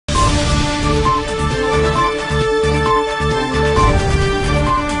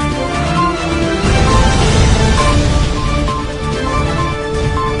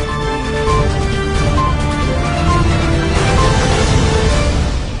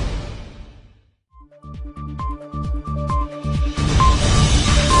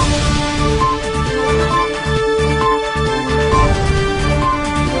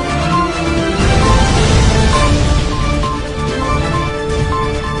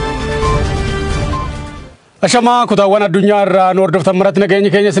Ashama kutaawwan addunyaa irraa nu hordoftan maratti nageenya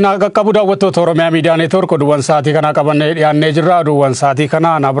keenya sinaa qaqqabu daawwattoota Oromiyaa Miidiyaa Neetwoork oduuwwan sa'aatii kanaa qabannee dhiyaannee jirra. Oduuwwan sa'aatii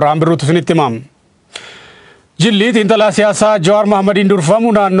kanaan Abiraam Birruutu isinitti himama. Jilli xiinxalaa siyaasaa Jawaar Mahmadiin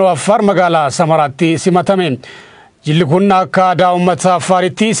durfamu naannoo Affaar magaalaa Samaraatti simatame. Jilli kun akka aadaa uummata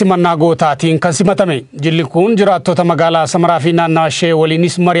Affaaritti simannaa gootaatiin kan simatame. Jilli kun jiraattota magaalaa Samaraa fi naannoo ishee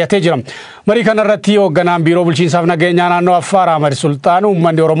waliinis mari'atee jira. Marii kanarratti hoogganaan biiroo bulchiinsaaf nageenyaa naannoo Affaar Ahmad Sultaan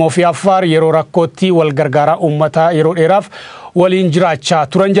uummanni Oromoo fi Affaar yeroo rakkootti wal gargaaraa uummata yeroo dheeraaf waliin jiraachaa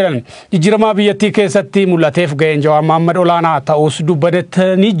turan jedhan. Jijjiiramaa biyyattii keessatti mul'ateef ga'een Jawaar Mahmad olaanaa ta'us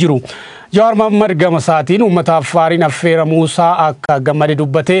dubbatanii jiru. Jawaar Mahmad gama isaatiin uummata Affaariin affeeramuusaa akka gammade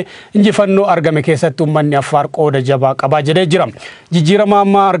dubbatee injifannoo argame keessatti uummanni Affaar qooda jabaa qabaa jedhee jira. Jijjiirama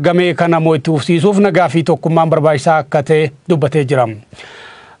amma argame kana itti fufsiisuuf nagaa fi tokkummaan barbaachisaa akka ta'e dubbatee jira.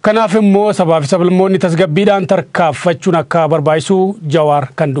 Kanaaf immoo sabaa fi sablammoonni tasgabbiidhaan tarkaanfachuun akka barbaachisu Jawaar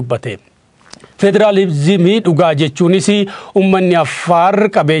kan dubbate. Federaalizimii dhugaa jechuunis uummanni Affaar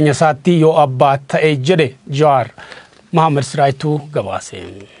qabeenya isaatti yoo abbaa ta'e jedhe Jawaar. Mahammad Siraayituu gabaase.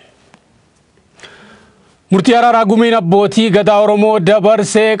 Murtii araaraa gumiin abbootii gadaa Oromoo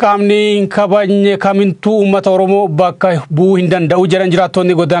dabarsee qaamni hin kabajne kamintuu uummata Oromoo bakka bu'uu hin danda'u jedhan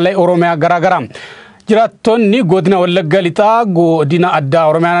jiraattonni godinaalee Oromiyaa garaagaraa. Jiraattonni godina Wallagga Lixaa godina addaa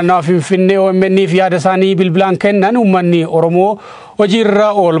Oromiyaa naannawaa Finfinnee OMN fi yaada isaanii bilbilaan kennan uummanni Oromoo hojiirra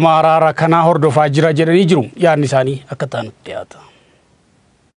oolmaa araaraa kanaa hordofaa jira jedhanii jiru. Yaadni isaanii akka ta'an dhiyaata.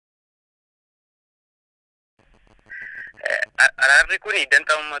 Araarri kun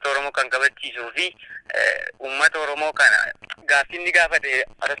dantaa uummata Oromoo kan kabachiisuu fi uummata Oromoo kana gaaffiin gaafate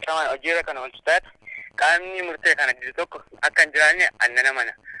arattamaan hojiirra kana wanti taate qaamni murtee kana jiru tokko akka hin jiraanne annana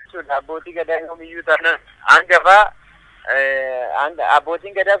mana. Abbootii gadaa yoomiyyuu taanaan hangafaa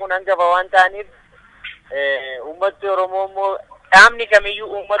abbootiin gadaa kun hangafa waan ta'aniif uummatni Oromoo immoo dhaabni kamiyyuu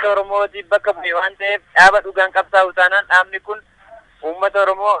uummata Oromootiif bakka bu'e waan ta'eef dhaaba dhugaan qabsaa'u taanaan dhaabni kun uummata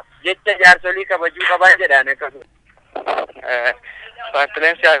Oromoo jecha jaarsolii kabajuu qabaa jedhaan akkasuma.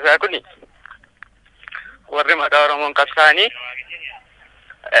 Paartileen siyaasaa kun warri maqaa Oromoon qabsaa'anii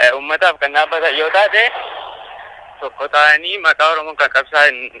uummataaf kan dhaabbatan yoo taate tokko ta'anii maqaa Oromoon kan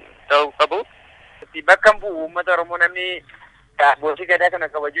qabsaa'an ta'uu qabu. Bakka bu'u uummata Oromoo namni abbootii gadaa kana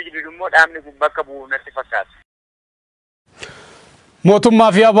kabajuu jiru immoo dhaabni kun bakka bu'u natti fakkaata.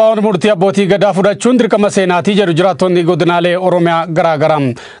 Mootummaa fi abbaan murtii abbootii gadaa fudhachuun dirqama seenaatii jedhu jiraattonni godinaalee Oromiyaa garaagaraa.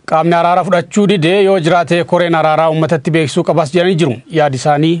 Qaamni araaraa fudhachuu didee yoo jiraate koreen araaraa uummatatti beeksisuu qabas jedhanii jiru. Yaadi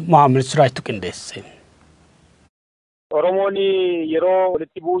isaanii Mahammad Siraayituu qindeesse. Oromoon yeroo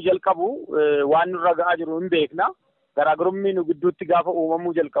walitti bu'uu jalqabu waan nurra ga'aa jiru hin beekna. Garaagarummaan nu gidduutti gaafa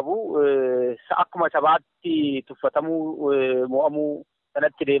uumamuu jalqabu akkuma sabaatti tuffatamuu mo'amuu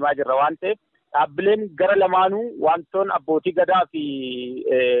sanatti deemaa jirra waan ta'eef dhaabbileen gara lamaanuu wantoon abbootii gadaa fi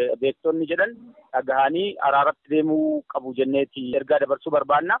beektonni jedhan dhagahanii araaratti deemuu qabu jenneeti ergaa dabarsuu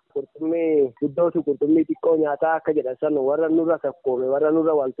barbaanna. Qurxummii guddoo fi qurxummii xiqqoo nyaataa akka jedhan san warra nurra sakkoome warra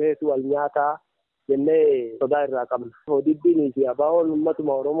nurra wal ta'eetu wal nyaataa jennee sodaa irraa qabna. Hodiddiinii fi abaawoon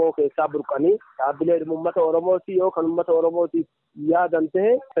uummatuma Oromoo keessaa burqanii dhaabbileen uummata Oromooti yoo kan uummata Oromootiif yaadan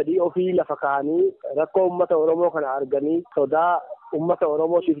ta'e fedhii ofii lafa kaa'anii rakkoo uummata Oromoo kana arganii sodaa uummata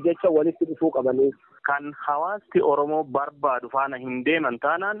Oromootiif jecha walitti dhufuu qabanii. Kan hawaasti Oromoo barbaadu faana hin deeman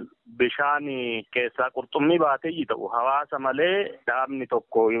taanaan bishaan keessaa qurxummii baatee ta'u hawaasa malee dhaabni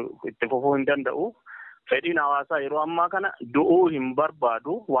tokko itti fufuu hin danda'u. Fedhiin hawaasaa yeroo ammaa kana du'uu hin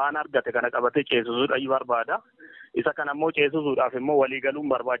barbaadu waan argate kana qabatee ceesisuudhaan barbaada. Isa kana immoo ceesisuudhaaf immoo waliigaluun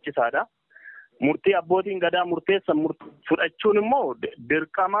barbaachisaadha. Murtii abbootiin gadaa murteessan fudhachuun immoo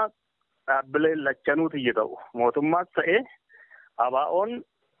dirqama dhaabbileen lachanuuti ta'u. Mootummaas ta'ee abaa'oon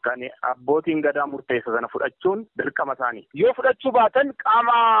kan abbootiin gadaa murteessa sana fudhachuun dirqama isaanii. Yoo fudhachuu baatan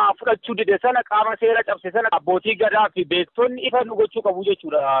qaama fudhachuu dide sana qaama seera cabse sana abbootii gadaa fi beektonni ifa nu gochuu qabu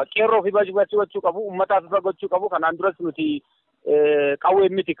jechuudha. Qeerroo fi gochuu qabu, uummataaf ifa gochuu qabu. Kanaan duras nuti qawwee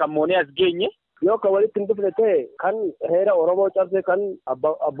miti kan moonee as geenye. Yoo kan walitti hin dhufne ta'e kan heera Oromoo cabse kan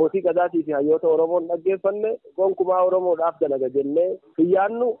abbootii gadaatii fi hayyoota Oromoon dhaggeeffanne gonkumaa Oromoodhaaf dalaga jennee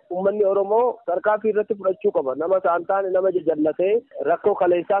hiyyaannu uummanni Oromoo tarkaanfii irratti fudhachuu qaba. Nama isaan taane nama jajallatee rakkoo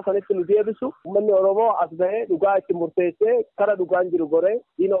kaleessaa sanitti nu deebisu uummanni Oromoo as bahee dhugaa itti murteessee kara dhugaan jiru goree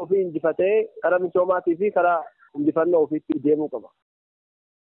diina ofii injifatee kara misoomaatii fi kara injifannoo ofiitti deemuu qaba.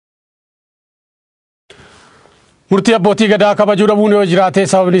 Murtii abbootii gadaa kabajuu dhabuun yoo jiraate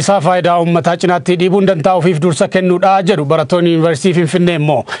sababni isaa faayidaa uummataa cinaatti dhiibuun dantaa ofiif dursa kennuudha jedhu barattoonni yuunivarsiitii Finfinnee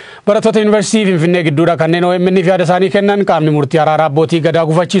immoo. Barattoota yuunivarsiitii Finfinnee gidduudha kanneen OMN fi yaada isaanii kennan qaamni murtii araaraa abbootii gadaa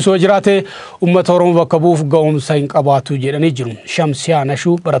gufachiisuu yoo jiraate uummata Oromoo bakka bu'uuf ga'umsa hin qabaatu jedhanii jiru. Shamsiyaa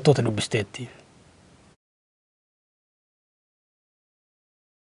Nashuu barattoota dubbisteetti.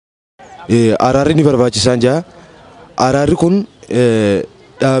 araarri ni barbaachisaan jaa. Araarri kun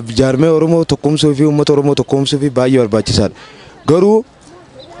jaarmee Oromoo tokkumsuu fi uummata Oromoo tokkumsuu fi baay'ee barbaachisaadha. Garuu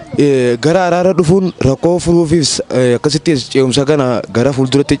gara araara dhufuun rakkoo furuufiif akkasitti ce'umsa kana gara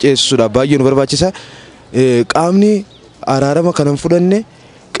fuulduratti ceesisuudhaaf baay'ee nu barbaachisa. Qaamni araarama kanan fudhanne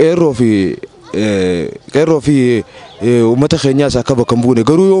qeerroo fi uummata keenyaas akka bakka hin buune.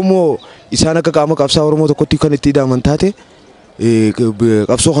 Garuu yoommoo isaan akka qaama qabsaa Oromoo tokkotti kan itti hidhaman taate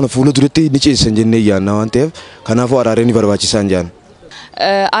qabsoo kana fuula duratti ni ceesisan jennee yaadna waan ta'eef kanaafuu araarri ni barbaachisaan jaan.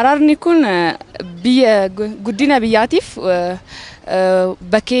 Araarni kun guddina biyyaatiif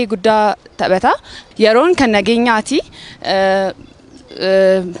bakkee guddaa taphata. Yeroon kan nageenyaati.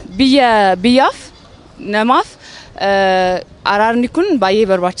 Biyyaaf namaaf araarni kun baay'ee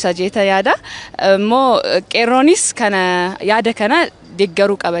barbaachisaa jeeta yaada. Immoo qeerroonis kana yaada kana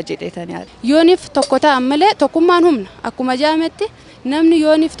deeggaruu qaba jedheetan yaada. Yooniif tokko ta'an malee tokkummaan humna. Akkuma jaametti namni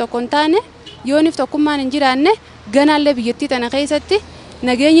yooniif tokko hin taane yooniif tokkummaan hin jiraanne ganaallee biyyattii tana keessatti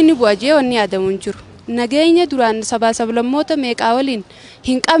nageenyi ni bu'a jee wanni yaadamu hin jiru. Nageenya duraan sabaa sablammoota meeqaa waliin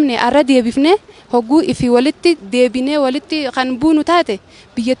hin qabne arra deebifne hogguu ifi walitti deebinee walitti kan buunu taate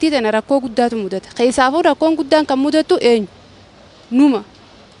biyyattii tana rakkoo guddaatu mudata. Keessaafuu rakkoon guddaan kan mudatu eenyu? Numa.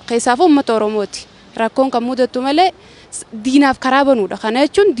 Keessaafuu uummata Oromooti. Rakkoon kan mudatu malee diinaaf karaa banuudha. Kana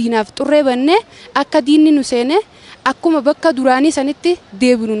jechuun diinaaf xurree bannee akka diinni nu seenee akkuma bakka duraanii sanitti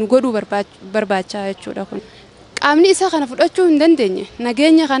deebinu nu godhuu barbaachaa jechuudha kun. Qaamni isa kana fudhachuu hin dandeenye.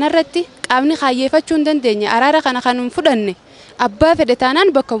 Nageenya kanarratti qaamni kaayyeeffachuu hin dandeenye. Araara kana kan hin fudhanne abbaa fedhe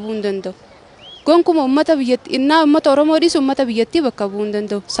taanaan bakka bu'uu hin danda'u. Gonkuma uummata biyyattii innaa uummata Oromoo dhiisu uummata biyyattii bakka bu'uu hin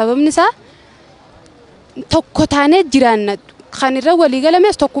danda'u. Sababni isaa tokko taanee jiraanna. Kan irra walii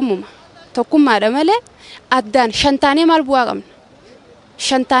galamees tokkummuma. Tokkummaadha malee addaan shan taanee maal bu'aa qabna?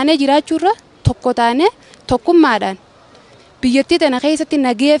 Shan taanee jiraachuurra tokko taanee tokkummaadhaan biyyattii tana keessatti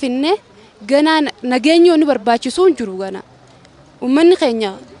nageeffinne ganaa nageenyi nu barbaachisu hin jiru gana. Uummanni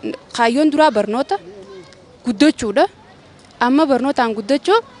keenya kaayyoon duraa barnoota guddachuudha. Amma barnootaan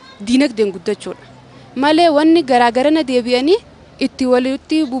guddachuu diinagdeen guddachuudha. Malee wanni garaagarana deebi'anii itti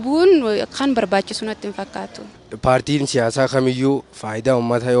walitti bubuun kan barbaachisu natti hin fakkaatu. Paartiin siyaasaa kamiyyuu faayidaa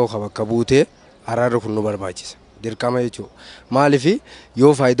uummataa yoo bakka buute araarri kun nu barbaachisa. Dirqama jechuudha. Maaliif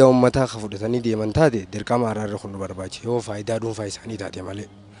yoo faayidaa uummataa fudhatanii deeman taate dirqama araarri kun nu barbaachisa. Yoo faayidaa dhuunfaa isaanii taate malee.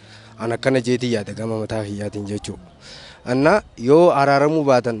 An akkana jeetii yaada gama mataa kiyyaatiin jechuudha. Anna yoo araaramuu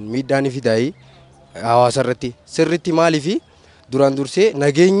baatan miidhaan fidaayii hawaasa irratti sirriitti maaliif duraan dursee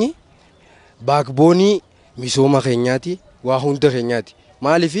nageenyi baakboonii misooma keenyaati waa hunda keenyaati.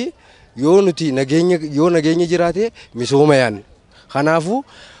 Maaliif yoo nuti nageenya jiraate misooma yaanna. Kanaafuu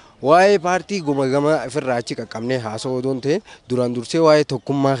waa'ee paartii gama ofirraa achi qaqqabnee haasa'uu odoo hin ta'in duraan dursee waa'ee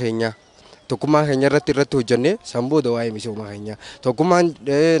tokkummaa keenya irratti hojjannee san booda waa'ee misooma keenya tokkummaan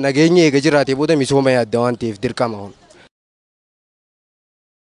nageenya eega jiraate booda misooma yaadda waan ta'eef dirqama hun.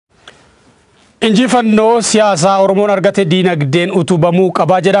 Injifannoo siyaasaa Oromoon argate diinagdeen utubamuu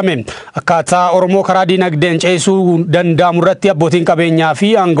qabaa jedhame. Akkaataa Oromoo karaa diinagdeen ceesuu danda'amu irratti abbootiin qabeenyaa fi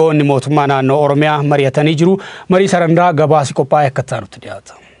aangawoonni mootummaa naannoo Oromiyaa mari'atanii jiru. Marii sarandaa gabaasi qophaa'ee akka ta'anutti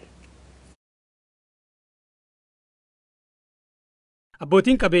dhiyaata.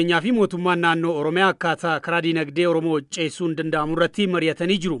 Abbootiin qabeenyaa fi mootummaan naannoo Oromiyaa akkaataa karaa diinagdee Oromoo ceesuu danda'amu irratti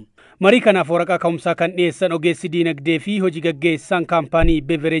mari'atanii jiru. Marii kanaaf waraqaa ka'umsaa kan dhiyeessan ogeessi diinagdee fi hojii gaggeessaan kaampaanii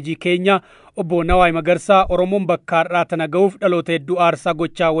Bevereejii keenya obbo Nawaay Magarsaa Oromoon bakka har'aa tana ga'uuf dhaloota hedduu aarsaa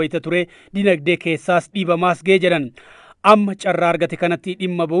gochaa wayita ture diinagdee keessaas dhiibamaas ga'e jedhan. Amma carraa argate kanatti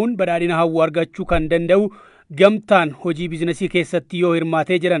dhimma ba'uun badhaadhina hawwu argachuu kan danda'u gamtaan hojii biizinasii keessatti yoo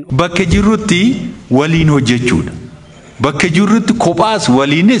hirmaatee jedhan. Bakka jirrutti waliin hojjechuudha. Bakka jirrutti kophaas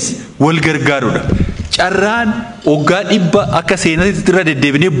waliinis wal gargaaruudha. Carraan oggaa dhibba akka seenatti irra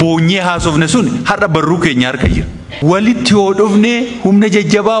deddeebinee boonyee haasofne sun har'a barruu keenya harka jira. Walitti yoo dhufnee humna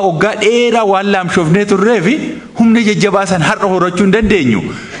jajjabaa oggaa dheeraa waan laamshofnee turree fi humna jajjabaa san har'a horachuu hin dandeenyu.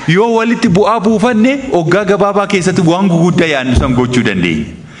 Yoo walitti bu'aa buufanne oggaa gabaabaa keessatti waan guguddaa yaadnu san gochuu dandeenya.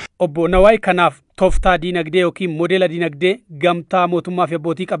 Obbo Nawaay kanaaf tooftaa diinagdee yookiin modeela diinagdee gamtaa mootummaa fi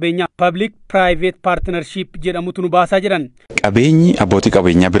abbootii qabeenyaa public private partnership jedhamutu nu baasaa jiran. Qabeenyi abbootii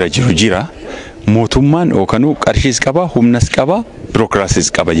qabeenyaa bira jiru jira. Mootummaan yookaan qarshiis qaba, humnas qaba,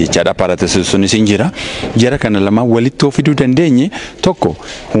 birookiraasiis qaba jechaadha. Appaaraatonni sunis hin jira. Jara kana lama walitti fiduu dandeenye tokko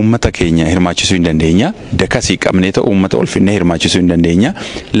uummata keenya hirmaachisuu hin dandeenya. Dakasii qabnee ta'u uummata olfinnee hirmaachisuu hin dandeenya.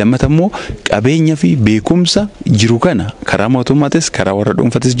 Lammata immoo qabeenya fi beekumsa jiru kana karaa mootummaatis karaa warra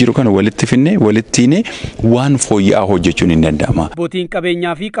dhuunfatis jiru kana walitti finnee walittiinee waan fooyya'aa hojjechuun hin danda'ama. Abbootiin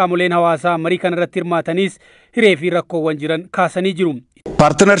qabeenyaa fi qaamoleen hawaasaa marii kana irratti hirmaatanis hiree fi rakkoowwan jiran kaasanii jiru.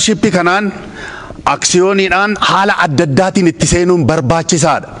 Partnership kanaan aksiyooniidhaan haala adda addaatiin itti seenuun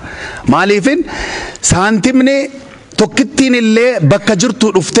barbaachisaadha. Maaliifin saantimni tokkittiin illee bakka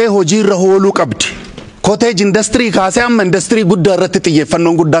jirtu dhuftee hojiirra ooluu qabdi. Cottage industry kaasee amma industry guddaa irratti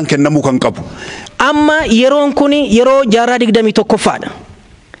xiyyeeffannoon guddaan kennamuu kan qabu. Amma yeroon kun yeroo jaarraa 21ffaadha.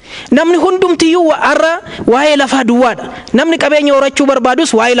 Namni hundumtiyyuu arra waa'ee lafaa duwwaadha. Namni qabeenya horachuu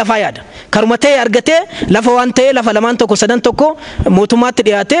barbaadus waa'ee lafaa yaada. Karuma ta'e argatee lafa waan ta'e lafa lamaan tokko sadan tokko mootummaatti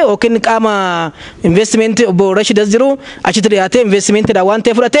dhiyaate yookiin qaama investment obbo Rashidas jiru achitti dhiyaate investmentidha waan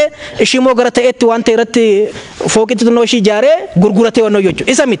ta'e fudhate ishiimoo gara ta'etti waan ta'e irratti fooqitti tunnoo ishii ijaaree gurguratee waan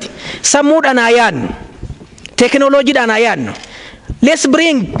jechuudha. Isa miti. Sammuudhaan haa yaadnu. Teknooloojiidhaan haa yaadnu. Let's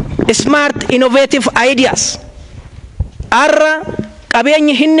bring smart innovative ideas. Arra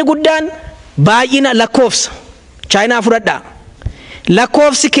qabeenyi hinni guddaan baay'ina lakkoofsa. Chaayinaa fudhadhaa.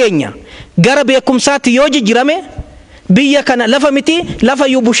 Lakkoofsi keenya gara beekumsaatti yoo jijjiirame biyya kana lafa miti lafa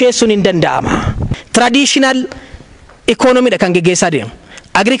yoo busheessuun hin danda'ama. Traditional economy dha kan geggeessaa deemu.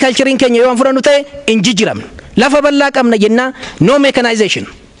 Agriculturein keenya yoo fudhannu ta'e hin jijjiiramne. Lafa bal'aa qabna jenna no mechanization.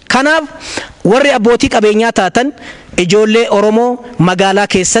 Kanaaf warri abbootii qabeenyaa taatan ijoollee Oromoo magaalaa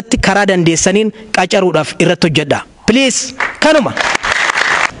keessatti karaa dandeessaniin qacaruudhaaf irratti hojjedha. Please kanuma.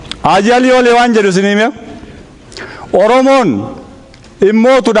 Ajali olee waan jedhu sinime Oromoon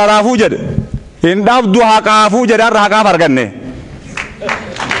immootu dharaafuu jedhe hin dhabdu haqaafuu jedhe har'a haqaaf arganne.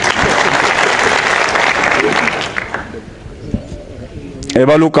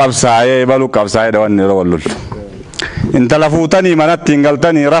 Ebalu qabsaa'ee dhawanne yeroo walloltu. Intala fuutanii manatti hin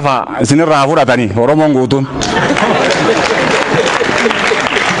galtanii rafa isinirraa fudhatanii Oromoon guutuun.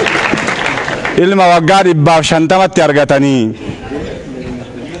 Ilma waggaa 150 argatanii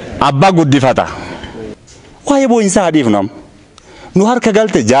abbaa guddifata. Waa'ee boo'insaa adiif nam. Nu harka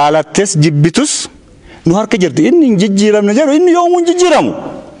galte jaalattes jibbitus nu harka jirti inni hin jijjiiramne jedhu inni yoomuu hin jijjiiramu.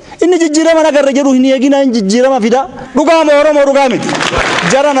 Inni jijjiirama nagarra jedhu hin eegina hin jijjiirama fida. Dhugaama Oromoo dhugaa miti.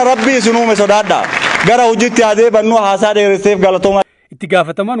 Jarana rabbii isin uume sodaadhaa. Gara hojiitti adee bannuu haasaa dheeresseef galatooma. Itti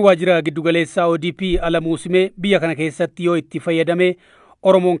gaafatamaan waajjira giddugaleessaa ODP Alamuu Simee biyya kana keessatti yoo itti fayyadame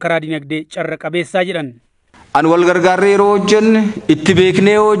Oromoon karaa dinagdee carra qabeessaa jedhan. An wal gargaarree yeroo hojjenne itti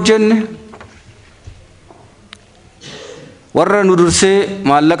beeknee yoo hojjenne warra nu dursee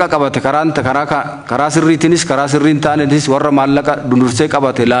maallaqa qabate karaa sirriitinis karaa sirriin ta'anitis warra maallaqa dursee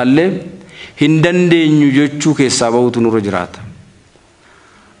qabate laallee hin dandeenyu jechuu keessaa bahutu nurra jiraata.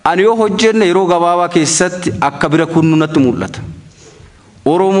 Ani yoo hojjenne yeroo gabaabaa keessatti akka bira kunnu natti mul'ata.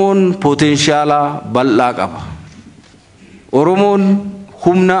 Oromoon potenshaala bal'aa qaba. Oromoon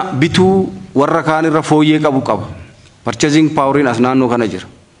humna bituu warra kaan irra fooyyee qabu qaba. Purchasing poweriin as naannoo kana jira.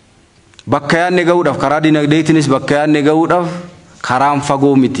 Bakka yaadne gahuudhaaf karaa dinagdeetinis bakka yaadne gahuudhaaf karaan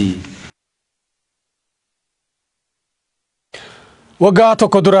fagoo miti. Waggaa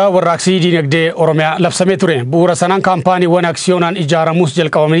tokko dura warraaqsi dinagdee Oromiyaa labsamee ture. Bu'uura sanaan kaampaaniiwwan aksiyoonaan ijaaramuus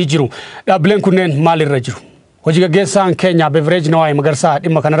jalqabamanii jiru. Dhaabbileen kunneen maalirra jiru? Hojii gaggeessaan keenya Bevereej Nawaay Magarsaa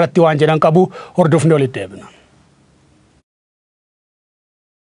dhimma kanarratti waan jedhan qabu hordofnee walitti deebina.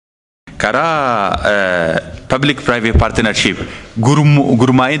 Karaa public private partnership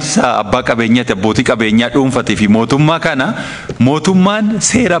gurmaa'insa abbaa qabeenyaati abbootii qabeenyaa dhuunfatee fi mootummaa kana mootummaan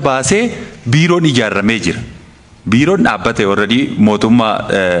seera baasee biiroon ijaaramee jira. Biiroon dhaabbate already mootummaa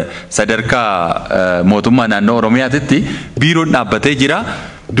sadarkaa mootummaa naannoo Oromiyaatti biiroon dhaabbatee jira.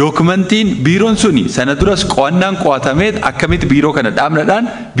 Dokumentiin biiroon suni sana duras qo'annaan qo'atamee akkamitti biiroo kana dhaabnadhaan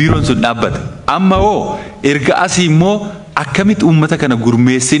biiroon sun dhaabbate. Amma hoo erga asii immoo akkamitti uummata kana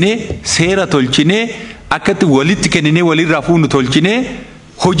gurmeessinee seera tolchinee akkatti walitti kenninee walirraa fuunu tolchinee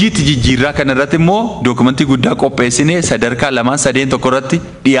hojiitti jijjiirraa kanarratti immoo dokumentii guddaa qopheessinee sadarkaa 2-3 irratti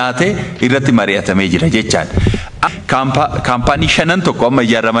dhiyaate irratti mari'atamee jira jechaan. Kaampaanii 5 tokko amma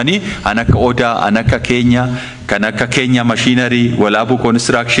ijaaramanii an akka Odaa, an akka Keenya, kan akka Keenya Machiinarii, Walaabuu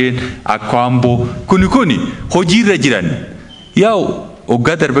Construction, Akwaamboo kuni hojiirra jiran. Yaa'u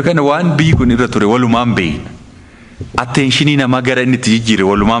waggaa darbe kana waan biyyi kun irra ture walumaan beeyna. Attentionii namaa gara inni itti jijjiire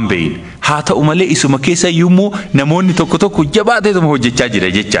walumaan beeyna. Haa ta'u malee isuma keessa iyyuu namoonni tokko jabaateetuma hojjechaa jira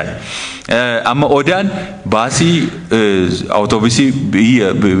jechaan. Amma Odaan baasii awutoobisii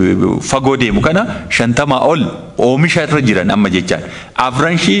fagoo deemu kana 50 ol oomisha irra jiran amma jechaan.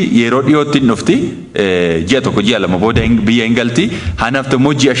 Afranshii yeroo dhiyootti dhufti ji'a tokko ji'a lama booda biyya hin galti. Hanaafta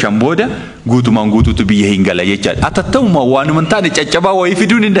immoo ji'a 5 booda guutumaan guutuutu biyya hin gala jechaan. Atatta'uma waanuma taane caccabaa wayii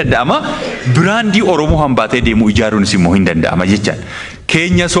fiduun hin danda'ama. Biraandii Oromoo hambaatee deemu ijaaruunis immoo hin danda'ama jechaan.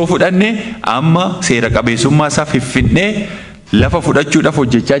 Keenya soo fudhanne amma seera qabeessummaa isaa fiffinnee lafa fudhachuudhaaf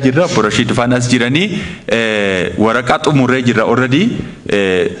hojjechaa jirra. Boroshiid faanas jiranii waraqaa xumurree jirra already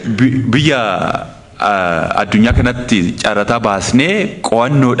biyya addunyaa kanatti carrataa baasnee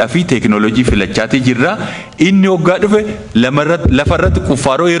qo'annoodhaa fi teekinooloojii filachaatii jirra. Inni hoggaa dhufe lafarratti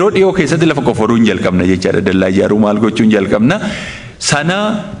quffaaroo yeroo dhiyoo keessatti lafa qofforuu hin jalqabna jechaadha. Dallaa ijaaruu maal gochuu hin jalqabna. Sana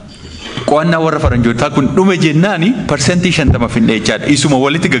qo'annaa warra faranjootaa kun dhume jennaani parsentii 50 finne jechaadha. Isuma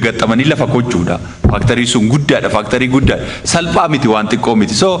walitti gagaxxamanii lafa qochuudha. Faaktarii sun guddaadha. Faaktarii guddaadha. Salphaa miti waan xiqqoo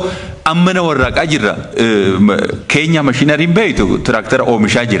miti. So ammana warraaqaa jirra. Keenya maashinariin beeytu tiraaktara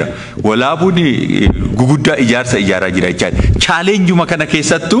oomishaa jira. Walaabuun guguddaa ijaarsa ijaaraa jira jechaadha. Chaaleenjuma kana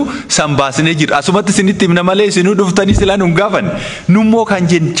keessattuu san baasnee jira. Asumatti isinitti himna malee isinuu dhuftanii silaa nun gaafan. Nummoo kan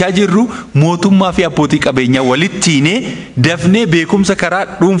jechaa jirru mootummaa fi abbootii qabeenyaa walittiinee dafnee beekumsa karaa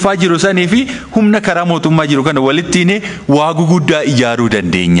dhuunfaa jiru sanii fi humna karaa mootummaa jiru kana walittiinee waa guguddaa ijaaruu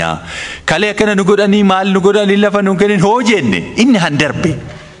dandeenya. Kalee akkana nu godhanii maal nu godhanii lafa nu kennin hoo jenne inni handarbe.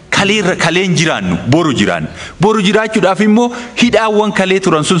 Kaleen jiraannu boru jiraan. Boru jiraachuudhaaf immoo hidhaawwan kalee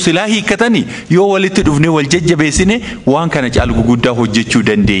turan sun silaa hiikkatanii yoo walitti dhufnee wal jajjabeessine waan kana caalu guguddaa hojjechuu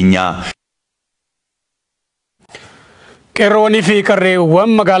dandeenya. Qeerroowwanii fi qarreewwan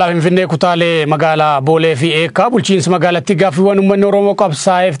magaalaa Finfinnee kutaalee magaalaa Boolee fi Eekaa bulchiinsa magaalattii gaaffiiwwan uummanni Oromoo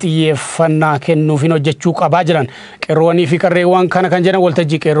qabsaa'eef xiyyeeffannaa kennuufiin hojjechuu qabaa jiran. Qeerroowwanii fi qarreewwan kana kan jedhan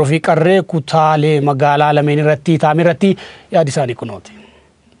waltajjii qeerroo fi qarree kutaalee magaalaa lameen irratti taa'ame irratti yaada isaanii kunooti.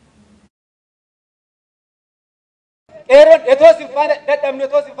 Qeerroon etoo sinfaana dadhabne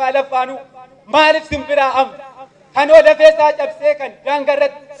etoo sinfaana laffaanuu maaliif simbiraa amma kanoo lafeessaa cabsee kan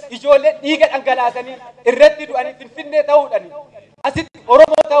daangarratti ijoollee dhiiga dhangalaasanii irratti du'anii Finfinnee ta'uudhaan asitti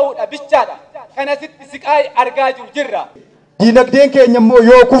Oromoo ta'uudha bichaadha kan asitti siqaa argaa jiru jirra. Diinagdeen keenya immoo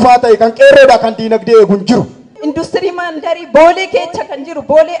yoo kufaa ta'e kan qeerroodha kan diinagdee eeguun jiru. Industirii mandarii Boolee keessa kan jiru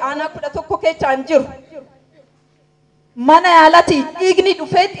Boolee aanaa 11 keessa kan jiru mana yaalatii dhiigni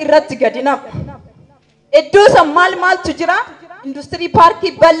dhufeet irratti gadi nama. Iddoo san maaltu jira? Industirii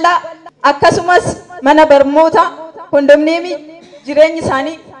paarkii bal'aa akkasumas mana barnootaa kondomneemii jireenyi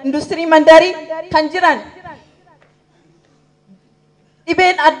isaanii industirii mandarii kan jiran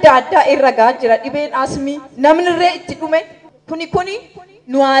dhibeen adda addaa irra gahaa jira. Dhibeen asmii namni irree itti dhume kuni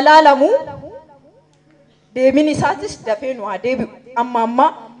nu haa laalamu. Deebiin isaatis dafee nu haa deebi'u.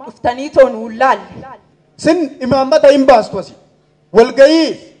 Amma dhuftanii too nu laalle. Sin imaammata hin baastu asi. Walgayii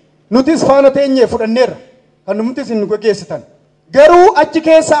nutis faana teenyee fudhanneerra kan nutis hin gaggeessitan. Garuu achi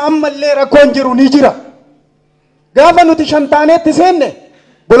keessa ammallee rakkoon jiru ni jira. Gaafa nuti shantaaneetti seenne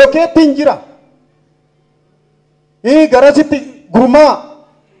bolokeetti hin jira. Garasitti gurmaa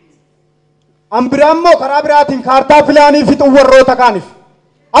ambiraammoo karaa biraatiin kaartaa filaanii fixuu warroota kaaniif.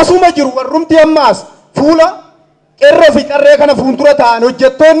 Asuma jiru warrumti ammaas fuula qeerroo fi qarree kana fuuldura ta'an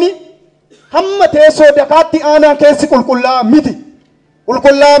hojjettoonni hamma teessoo dakaatti aanaa keessi qulqullaa'aa miti.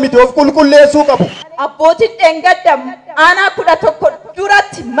 Qulqullaa'aa miti of qulqulleessuu qabu. Abbootiin dheengaddam aanaa 11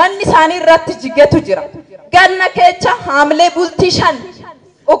 duratti manni isaanii irratti jigetu jira. Ganna keessa haamlee bultii 5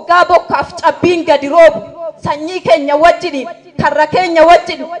 oggaa bokkaaf cabbiin gadi roobu sanyii keenya wajjiniin karra keenya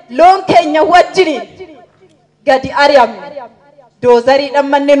wajjin loon keenya wajjiniin gadi ari'amne doozariidhaan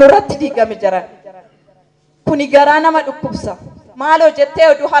manni nurratti diigame jiran. Kuni garaa nama dhukkubsa. Maaloo jettee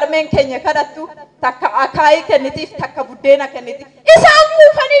oduu harmeen keenya kadhattu takka akaayii kennitiif takka buddeena kennitiif isaan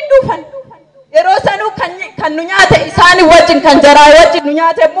kuufanii dhufan. Yeroo sanuu kan nu nyaate isaanii wajjin kan jaraa wajjin nu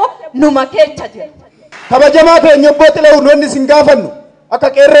nyaate immoo numa keessa jira. Kabajamaa keenya obbo Xilahuun wanni isin gaafannu akka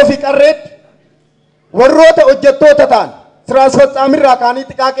qeerroo fi qarreetti warroota hojjettoota ta'an siraas faxaamirraa kaanii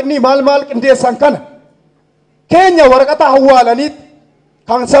xiqaaqinnii maal qindeessan kana keenya waraqata hawwaalaniitti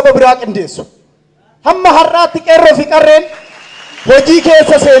kan saba biraa qindeessu. Hamma har'aatti qeerroo fi qarreen hojii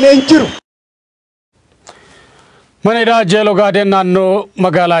keessa seenee hin jiru. Manidhaa jeeloo gaadeen naannoo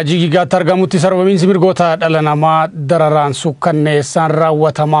magaalaa Jigigaatti argamutti sarbamiinsi mirgoota dhala namaa dararaan sukkanneessaan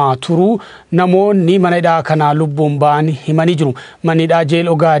raawwatamaa turu namoonni manidhaa kana lubbuun ba'an himanii jiru. Manidhaa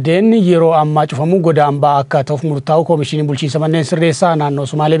jeeloo gaadeen yeroo ammaa cufamu godaan ba'aa akka ta'uuf murtaa'u koomishiniin bulchiinsa manneen sirreessaa naannoo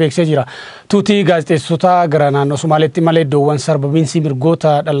Sumaalee beeksisee jira. Tuutii gaazexeessitoota gara naannoo Sumaaleetti malee iddoowwan sarbamiinsi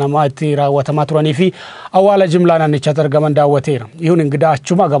mirgoota dhala namaa itti raawwatamaa turanii fi awwaala jimlaa naannichaatti argaman daawwateera. Ihuun ingidaa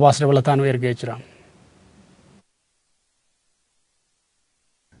achuma gabaasa dabalataan ergee jira.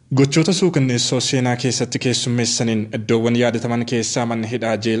 Gochoota suukanneessoo seenaa keessatti keessummeessaniin iddoowwan yaadataman keessaa manni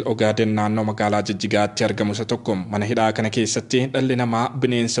hidhaa jeel Ogaaden naannoo magaalaa Jijjigaatti argamu isa tokko. Mana hidhaa kana keessatti dhalli namaa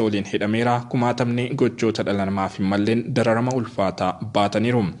bineensa waliin hidhameera. Kumaatamni gochoota dhala namaaf hin malleen dararama ulfaataa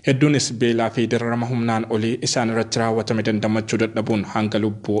baataniiru. Hedduunis beelaa fi dararama humnaan olii isaan irratti raawwatame dandamachuu dadhabuun hanga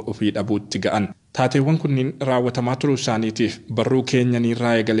lubbuu ofii dhabuutti ga'an. Taateewwan kunniin raawwatamaa turuu isaaniitiif barruu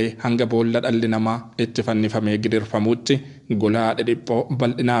keenyaniirraa eegalee hanga boolla dhalli namaa itti fannifamee gidirfamuutti golaa dhidhiphoo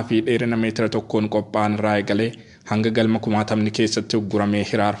bal'inaa fi dheerina meetira tokkoon qophaa'an irraa eegalee hanga galma kumaatamni keessatti ugguramee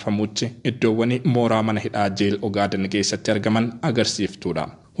hiraarfamuutti iddoowwan mooraa mana hidhaa jeel Ogaaden keessatti argaman agarsiiftuudha.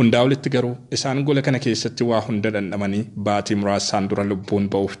 Hundaa olitti garuu isaan gola kana keessatti waa hunda dhandhamanii baatii muraasaan dura lubbuun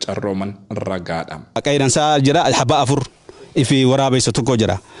ba'uuf carrooman ragaadha. Qeeransaa jira haba afur ifi waraabessa tokko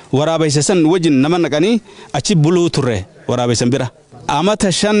jira. Waraabessa san wajjin nama naqanii achi buluu turre waraabessan bira.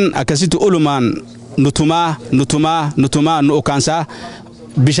 Amata shan akkasitti olumaan nutumaa nu okaansaa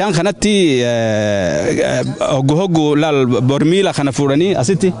bishaan kanatti hoggu laal barmiila kana fuudhanii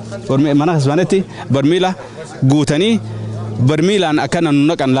asitti mana kasbanetti barmiila guutanii barmiilaan akkana nu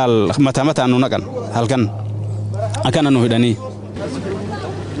naqan laal mataa nu naqan halkan akkana nu hidhanii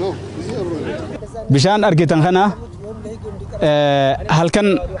bishaan argitan kana halkan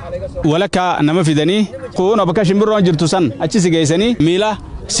walakka nama fidanii kun bakka shimbirroon jirtu san achi si geessanii miila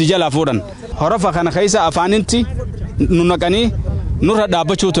si jalaa fuudhan horofa kana keessa afaaninti nu naqanii nurra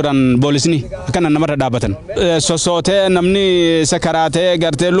dhaabbachuu turan boolisni akkana namarra dhaabbatan sosootee namni sakaraatee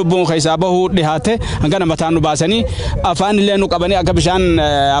gartee lubbuun keessaa bahuu dhihaate hangana mataan nu baasanii afaan illee nu qabanii akka bishaan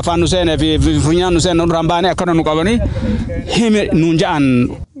afaan nu seenee fi funyaan nu seenee nurraan baanee akkana nu qabanii hime nuun ja'an.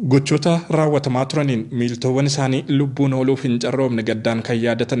 Gochoota raawwatamaa turaniin miiltoowwan isaanii lubbuun ooluuf hin carroomne gaddaan kan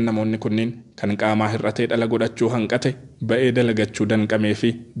yaadatan namoonni kunniin kan qaamaa hir'atee dhala godhachuu hanqate ba'ee dalagachuu danqamee fi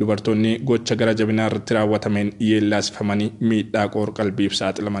dubartoonni gocha gara jabinaa irratti raawwatameen yeellaasifamanii miidhaa qoor-qalbiif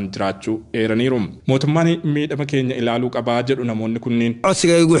saaxilaman jiraachuu eeraniiru. Mootummaan miidhama keenya ilaaluu qabaa jedhu namoonni kunniin.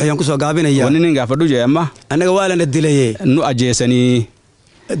 Codsiga igu waxaan ku soo gaabinaya. Wanni nin gaafadhu jee amma. Annaga waa lana dilayee. Nu ajeesanii.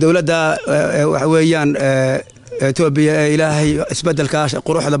 Dawladda waxa weeyaan Ethiopia ilaahay isbedel kaas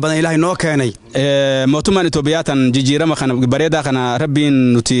quruxda badan ilaahay noo keenay mootumaan Ethiopiatan jijiirama kana bareeda kana rabbiin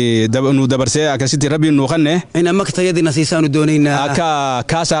nu dabarsee akasitti rabbiin nu qanne ina maktayadi nasiisanu doonayna aka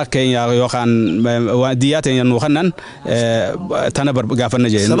kaasa Kenya yookaan diyaatan nu qannan tana gaafanna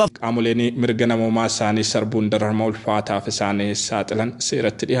jee qaamoleen mirga namoomaa isaanii sarbuun dararama ulfaataaf isaanii saaxilan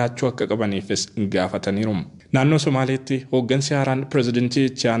seeratti dhiyaachuu akka qabaniifis gaafataniiru. Naannoo Somaaliitti hooggansi haaraan pirezidantii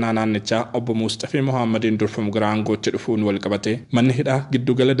Chaanaa naannichaa obbo Mustafii Mohaammadin durfamu garaangootti dhufuun wal qabate manni hidhaa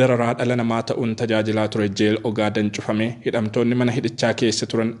giddugala dararaa dhala namaa ta'uun tajaajilaa ture jeel Ogaaden cufame hidhamtoonni mana hidhichaa keessa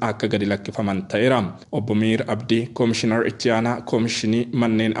turan akka gadi lakkifaman ta'eera. Obbo Miir Abdii Koomishinar Itti Koomishinii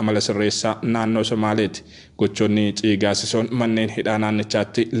manneen amala sirreessaa naannoo Somaaliiti gochoonni ciigaasisoon manneen hidhaa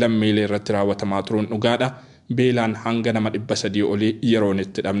naannichaatti lammiilee irratti raawwatamaa turuun dhugaadha. Beelaan hanga nama 300 olii yeroon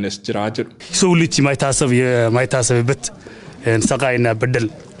itti dhabnes jiraa jedhu. Suulichi ማይታሰብበት ሰቃይና በደል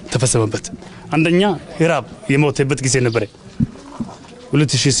ተፈጸመበት። አንደኛ ሂራብ የሞተበት ጊዜ ነበር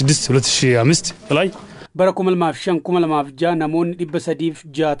 2006 2005 ላይ Barakumal maafshan kumal maafjaa namoonni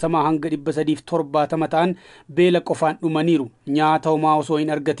 360 hanga 370 ta'an beela qofaan dhumaniiru. Nyaata homaa osoo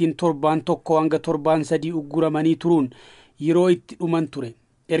hin argatiin torbaan tokko hanga torbaan sadii ugguramanii turuun yeroo itti dhuman ture.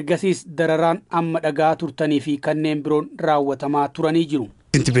 Ergasiis dararaan amma dhagaa turtanii fi kanneen biroon raawwatamaa turanii jiru.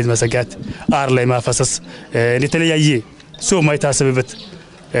 Inti beet masagaat aarlay maafasas የተለያየ ሰው ማይታሰብበት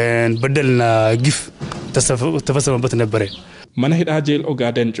በደልና ግፍ ተፈጸመበት ነበር. Mana hidhaa jeel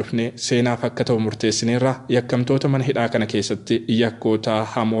Ogaaden cufnee seenaaf akka ta'u murteessineerra yakkamtoota mana hidhaa kana keessatti yakkoota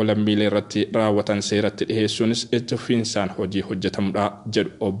hamoo lammiilee irratti raawwatan seeratti dhiheessuunis itti fufiinsaan hojii hojjetamudha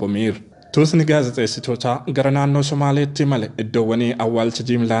jedhu obbo Miir. Tuutni gaazexeessitoota gara naannoo Somaaleetti male iddoowwan awwaalcha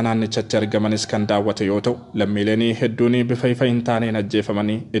jimlaa naannichatti argamanis kan daawwate yoo ta'u lammiileen hedduun bifa ifa hin taaneen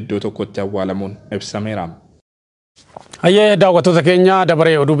ajjeefamanii iddoo tokkotti awwaalamuun ibsameera. Hayyee daawwattoota keenya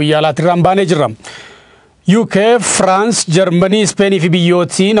dabaree oduu biyya alaatirraan baanee jirra. UK, France, Germany, Spain fi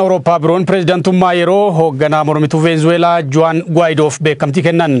biyyootiin Awurooppaa biroon pireezidantummaa yeroo hoogganaa mormituu Venezuelaa Juan Guaidoof beekamtii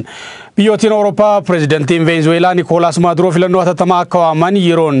kennan. Biyyootiin Awurooppaa pireezidantiin Venezuelaa Nicolas Maduro filannoo hatattamaa akka waaman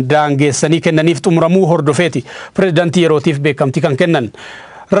yeroon daangeessanii kennaniif xumuramuu hordofeeti pireezidantii yerootiif beekamtii kan kennan.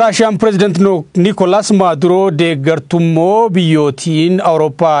 Raashiyaan pireezidant Nicolas Maduro deeggartummoo biyyootiin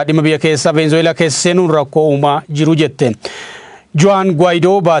Awurooppaa dhimma biyya keessa Venezuelaa keessa seenuun rakkoo uumaa jiru jette. Juan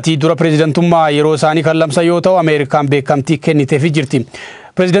Guaido baatii dura pireezidantummaa yeroo isaanii kan lamsa yoo ta'u Ameerikaan beekamtii kenniteefii jirti.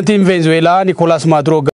 Pireezidantiin Venezuelaa Nicolas Maduro